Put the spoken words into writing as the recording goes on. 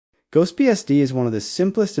GhostBSD is one of the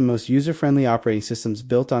simplest and most user-friendly operating systems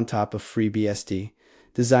built on top of FreeBSD,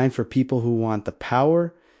 designed for people who want the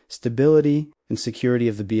power, stability, and security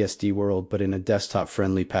of the BSD world, but in a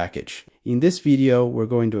desktop-friendly package. In this video, we're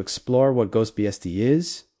going to explore what GhostBSD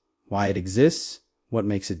is, why it exists, what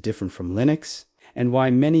makes it different from Linux, and why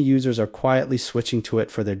many users are quietly switching to it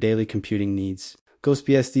for their daily computing needs.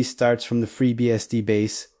 GhostBSD starts from the FreeBSD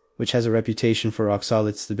base, which has a reputation for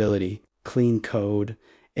rock-solid stability, clean code,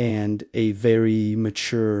 and a very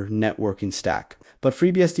mature networking stack. But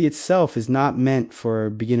FreeBSD itself is not meant for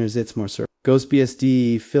beginners. It's more certain.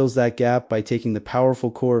 GhostBSD fills that gap by taking the powerful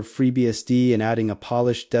core of FreeBSD and adding a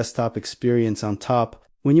polished desktop experience on top.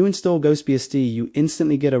 When you install GhostBSD, you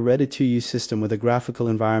instantly get a ready-to-use system with a graphical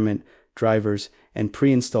environment, drivers, and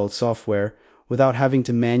pre-installed software without having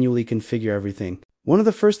to manually configure everything. One of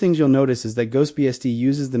the first things you'll notice is that GhostBSD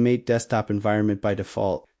uses the Mate desktop environment by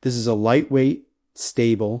default. This is a lightweight,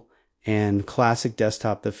 stable, and classic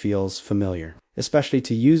desktop that feels familiar, especially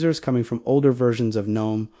to users coming from older versions of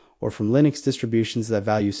GNOME or from Linux distributions that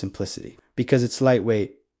value simplicity. Because it's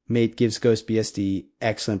lightweight, Mate gives GhostBSD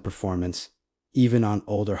excellent performance, even on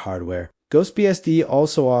older hardware. GhostBSD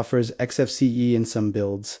also offers XFCE in some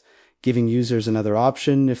builds, giving users another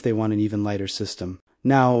option if they want an even lighter system.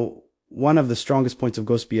 Now, one of the strongest points of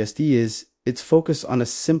GhostBSD is its focus on a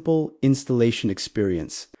simple installation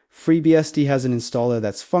experience. FreeBSD has an installer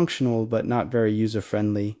that's functional but not very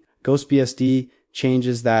user-friendly. GhostBSD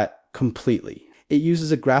changes that completely. It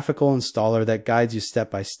uses a graphical installer that guides you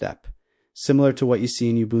step by step, similar to what you see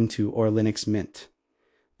in Ubuntu or Linux Mint.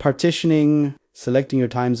 Partitioning, selecting your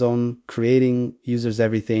time zone, creating users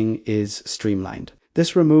everything is streamlined.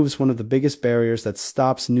 This removes one of the biggest barriers that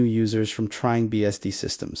stops new users from trying BSD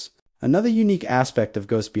systems. Another unique aspect of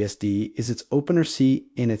GhostBSD is its OpenRC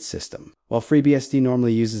in its system. While FreeBSD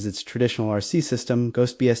normally uses its traditional RC system,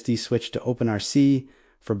 GhostBSD switched to OpenRC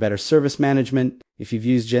for better service management. If you've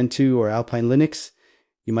used Gentoo or Alpine Linux,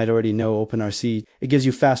 you might already know OpenRC. It gives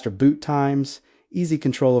you faster boot times, easy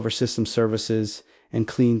control over system services, and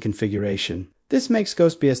clean configuration. This makes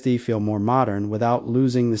GhostBSD feel more modern without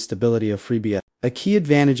losing the stability of FreeBSD. A key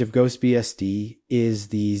advantage of GhostBSD is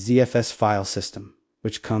the ZFS file system,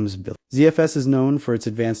 which comes built. ZFS is known for its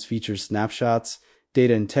advanced features, snapshots,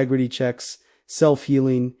 data integrity checks,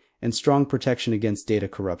 self-healing, and strong protection against data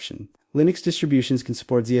corruption. Linux distributions can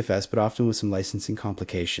support ZFS, but often with some licensing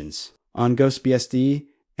complications. On GhostBSD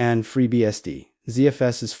and FreeBSD,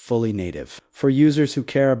 ZFS is fully native. For users who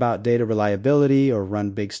care about data reliability or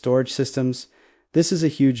run big storage systems, this is a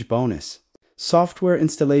huge bonus. Software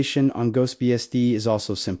installation on GhostBSD is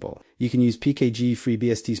also simple. You can use PKG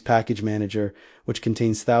FreeBSD's package manager, which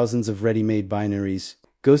contains thousands of ready-made binaries.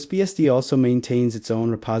 GhostBSD also maintains its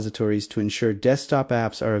own repositories to ensure desktop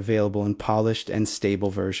apps are available in polished and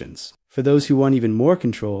stable versions. For those who want even more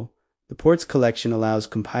control, the ports collection allows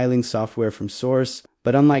compiling software from source,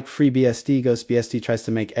 but unlike FreeBSD, GhostBSD tries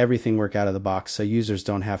to make everything work out of the box so users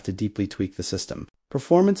don't have to deeply tweak the system.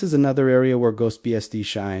 Performance is another area where GhostBSD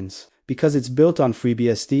shines. Because it's built on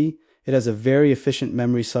FreeBSD, it has a very efficient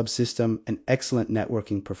memory subsystem and excellent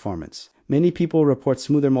networking performance. Many people report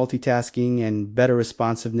smoother multitasking and better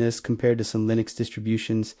responsiveness compared to some Linux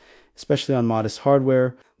distributions, especially on modest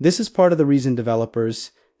hardware. This is part of the reason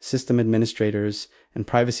developers, system administrators, and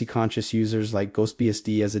privacy-conscious users like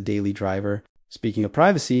GhostBSD as a daily driver. Speaking of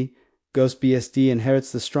privacy, GhostBSD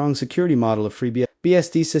inherits the strong security model of FreeBSD.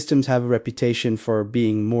 BSD systems have a reputation for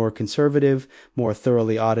being more conservative, more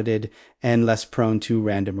thoroughly audited, and less prone to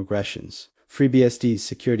random regressions. FreeBSD's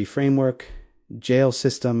security framework, jail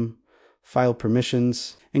system, file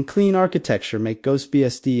permissions, and clean architecture make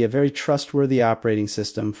GhostBSD a very trustworthy operating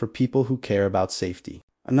system for people who care about safety.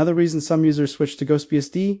 Another reason some users switch to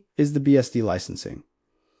GhostBSD is the BSD licensing.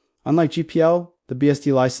 Unlike GPL, the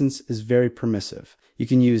BSD license is very permissive. You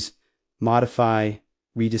can use modify,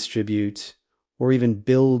 redistribute, or even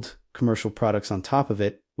build commercial products on top of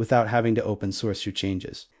it without having to open source your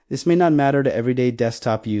changes. This may not matter to everyday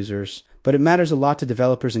desktop users, but it matters a lot to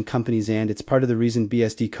developers and companies, and it's part of the reason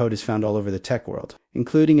BSD code is found all over the tech world,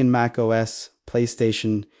 including in Mac OS,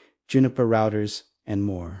 PlayStation, Juniper routers, and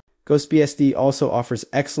more. GhostBSD also offers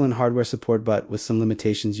excellent hardware support, but with some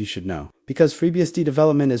limitations you should know. Because FreeBSD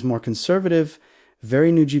development is more conservative,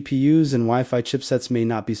 very new GPUs and Wi-Fi chipsets may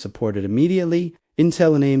not be supported immediately.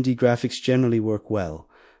 Intel and AMD graphics generally work well,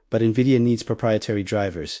 but NVIDIA needs proprietary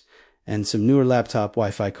drivers, and some newer laptop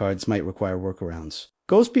Wi-Fi cards might require workarounds.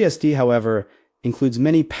 GhostBSD, however, includes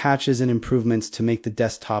many patches and improvements to make the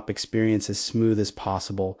desktop experience as smooth as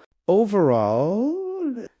possible.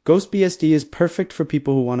 Overall, GhostBSD is perfect for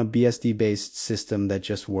people who want a BSD-based system that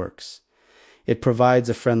just works. It provides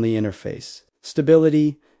a friendly interface,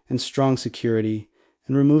 stability, and strong security,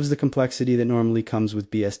 and removes the complexity that normally comes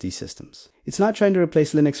with BSD systems. It's not trying to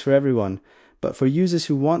replace Linux for everyone, but for users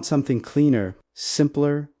who want something cleaner,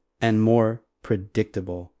 simpler, and more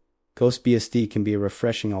predictable, GhostBSD can be a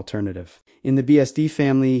refreshing alternative. In the BSD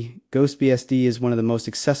family, GhostBSD is one of the most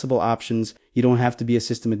accessible options. You don't have to be a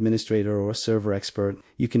system administrator or a server expert.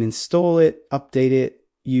 You can install it, update it,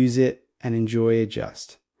 use it, and enjoy it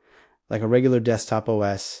just like a regular desktop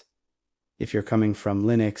OS. If you're coming from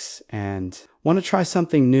Linux and want to try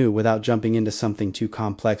something new without jumping into something too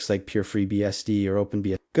complex like pure FreeBSD or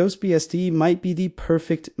OpenBSD, GhostBSD might be the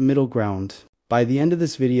perfect middle ground. By the end of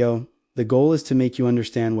this video, the goal is to make you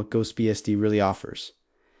understand what GhostBSD really offers.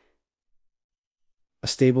 A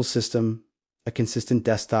stable system, a consistent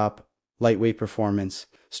desktop, lightweight performance,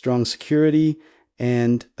 strong security,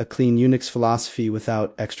 and a clean Unix philosophy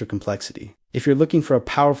without extra complexity. If you're looking for a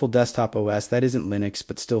powerful desktop OS that isn't Linux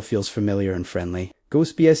but still feels familiar and friendly,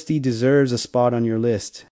 GhostBSD deserves a spot on your list.